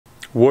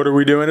What are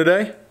we doing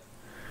today?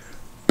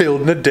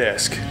 Building a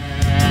desk.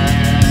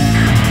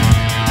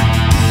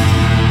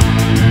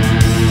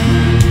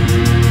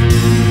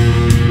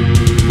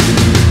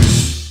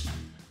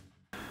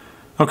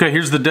 Okay,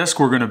 here's the desk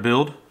we're going to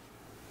build.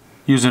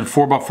 Using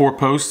 4x4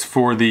 posts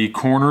for the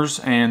corners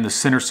and the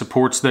center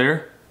supports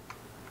there.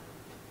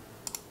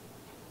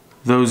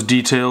 Those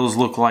details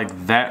look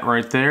like that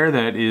right there.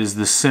 That is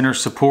the center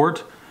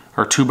support.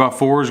 Our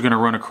 2x4 is going to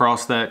run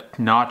across that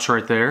notch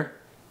right there.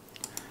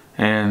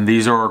 And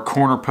these are our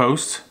corner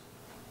posts.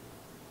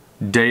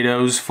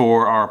 Dados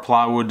for our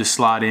plywood to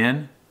slide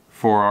in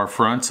for our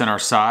fronts and our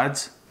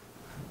sides.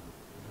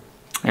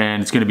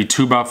 And it's going to be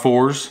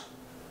 2x4s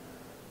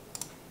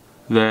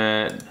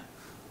that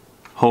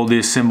hold the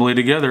assembly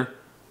together,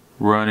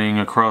 running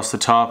across the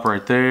top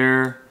right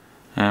there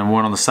and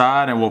one on the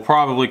side. And we'll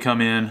probably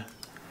come in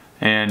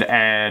and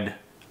add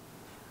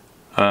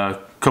a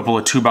couple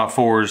of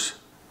 2x4s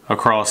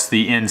across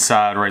the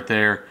inside right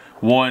there.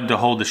 One to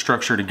hold the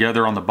structure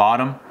together on the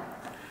bottom,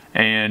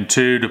 and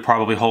two to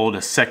probably hold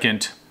a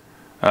second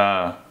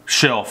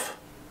shelf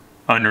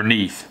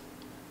underneath.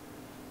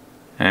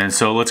 And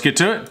so let's get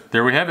to it.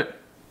 There we have it.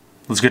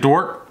 Let's get to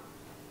work.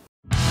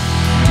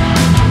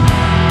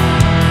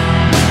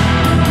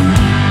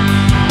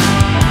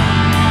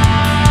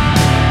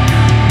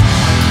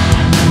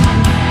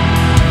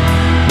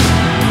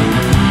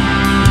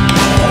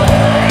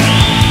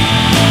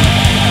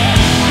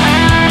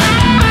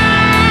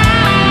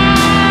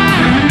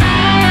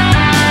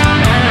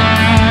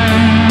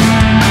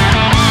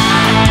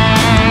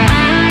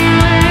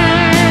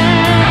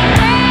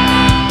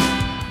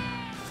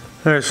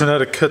 Alright, so now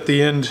to cut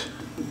the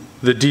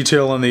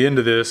detail on the end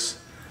of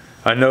this,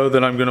 I know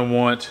that I'm going to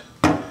want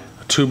a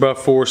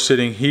 2x4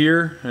 sitting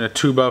here and a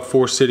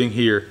 2x4 sitting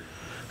here.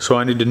 So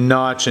I need to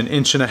notch 1.5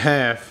 inches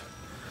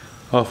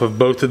off of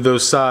both of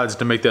those sides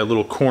to make that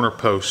little corner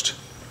post.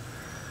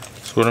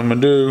 So what I'm going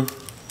to do,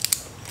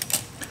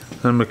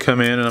 I'm going to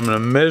come in and I'm going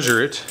to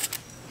measure it.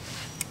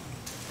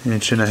 1.5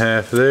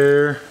 inches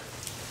there.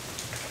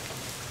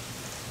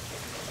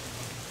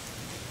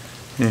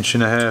 1.5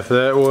 inches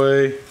that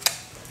way.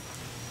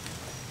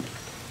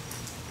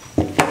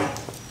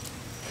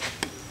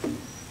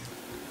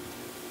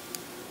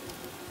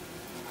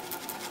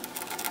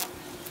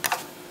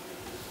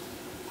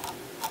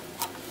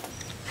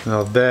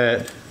 Now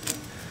that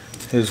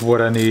is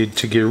what I need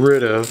to get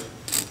rid of,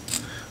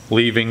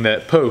 leaving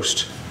that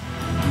post.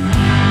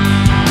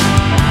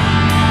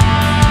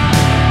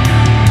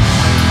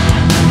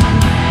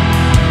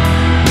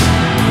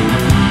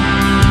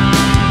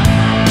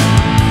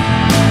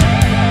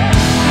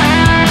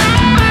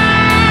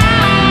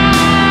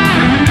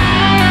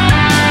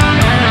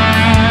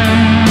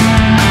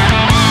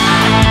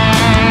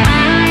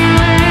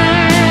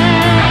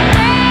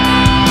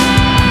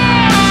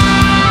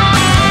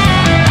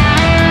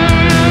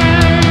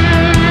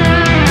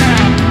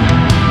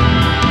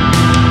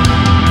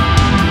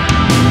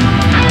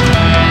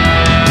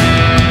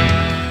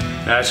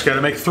 I just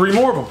gotta make 3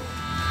 more of them.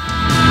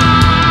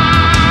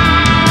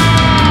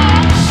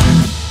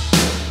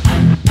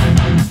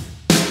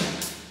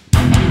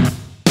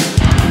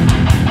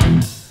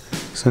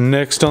 So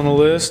next on the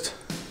list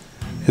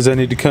is I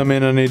need to come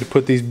in, I need to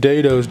put these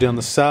dados down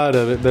the side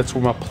of it. That's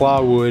where my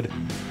plywood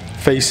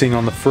facing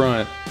on the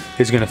front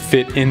is gonna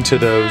fit into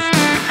those.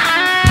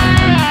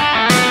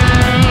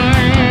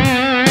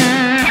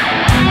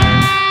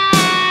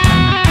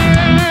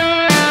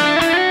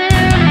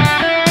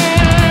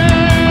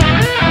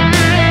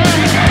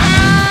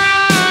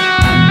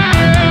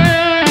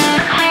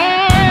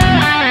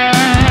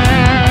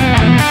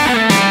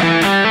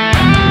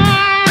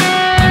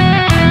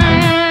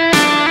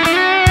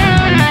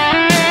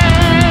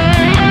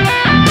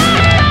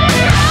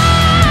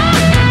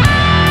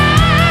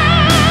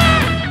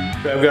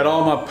 I've got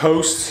all my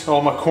posts,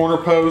 all my corner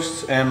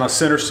posts and my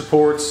center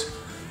supports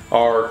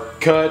are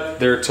cut.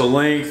 They're to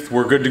length.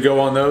 We're good to go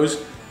on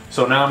those.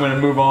 So now I'm going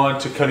to move on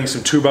to cutting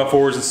some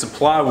 2x4s and some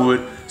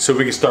plywood so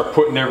we can start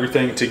putting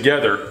everything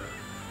together.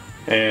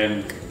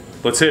 And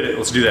let's hit it.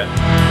 Let's do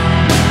that.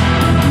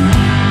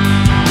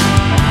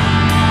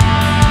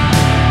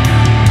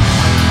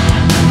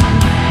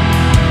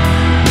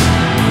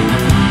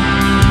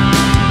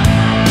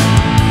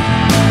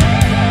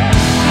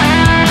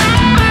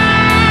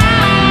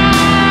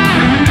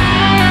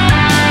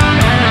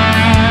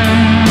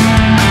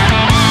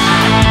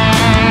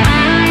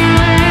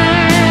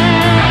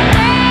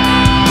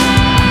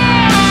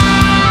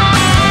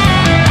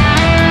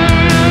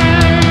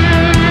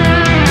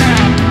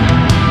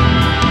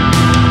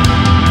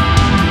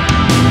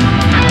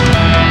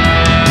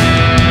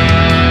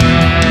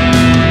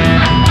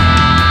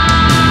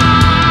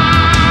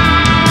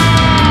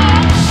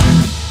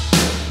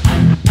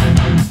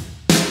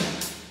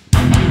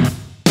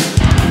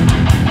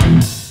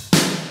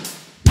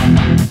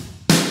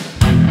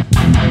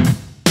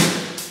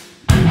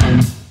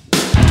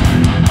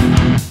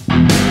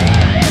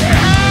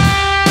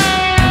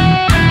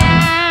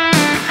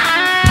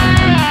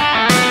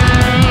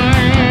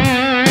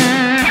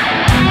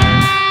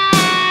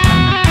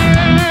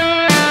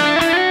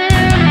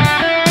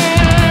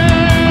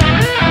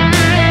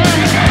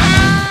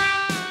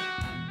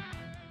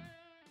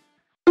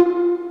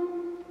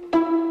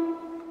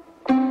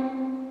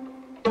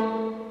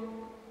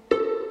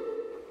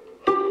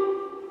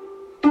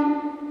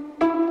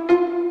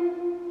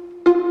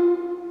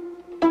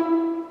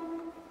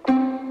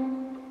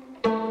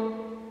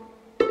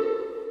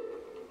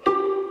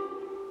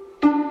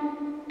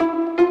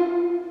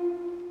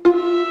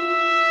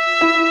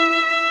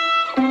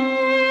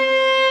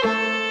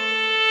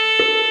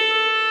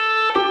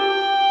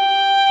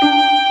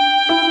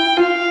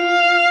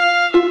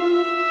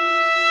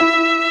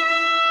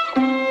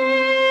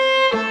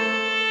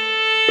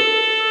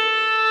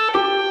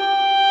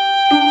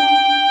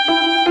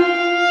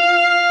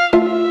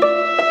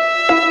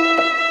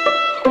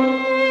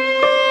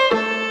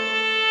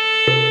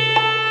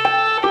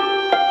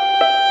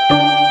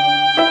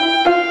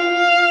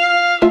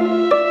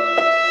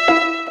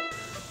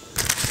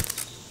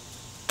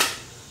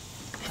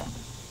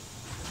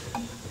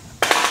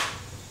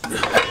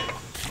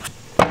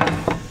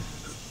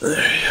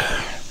 There you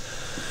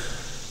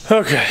go.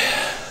 Okay,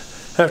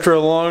 after a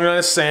long night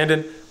of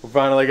sanding, we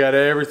finally got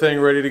everything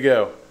ready to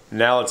go.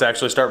 Now let's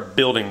actually start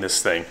building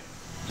this thing.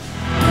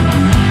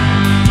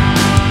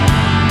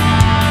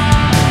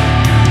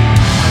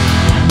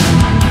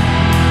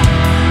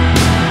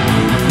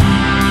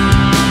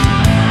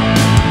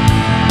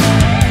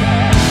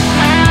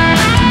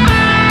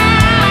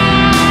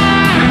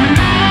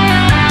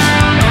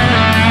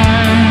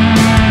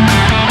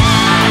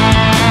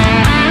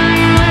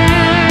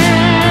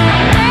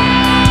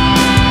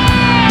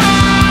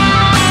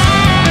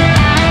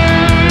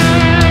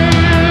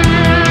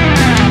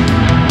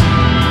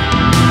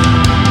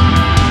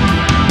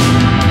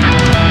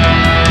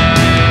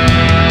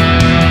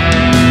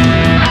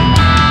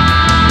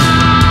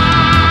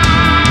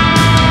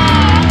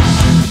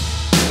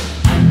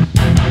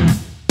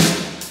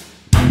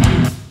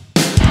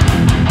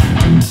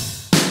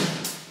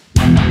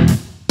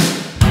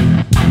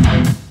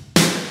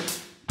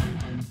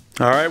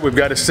 All right, we've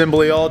got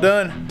assembly all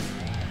done.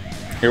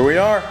 Here we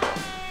are.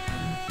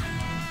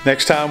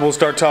 Next time we'll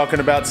start talking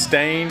about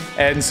stain,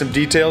 adding some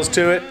details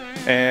to it,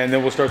 and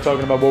then we'll start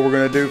talking about what we're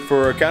gonna do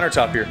for a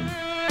countertop here.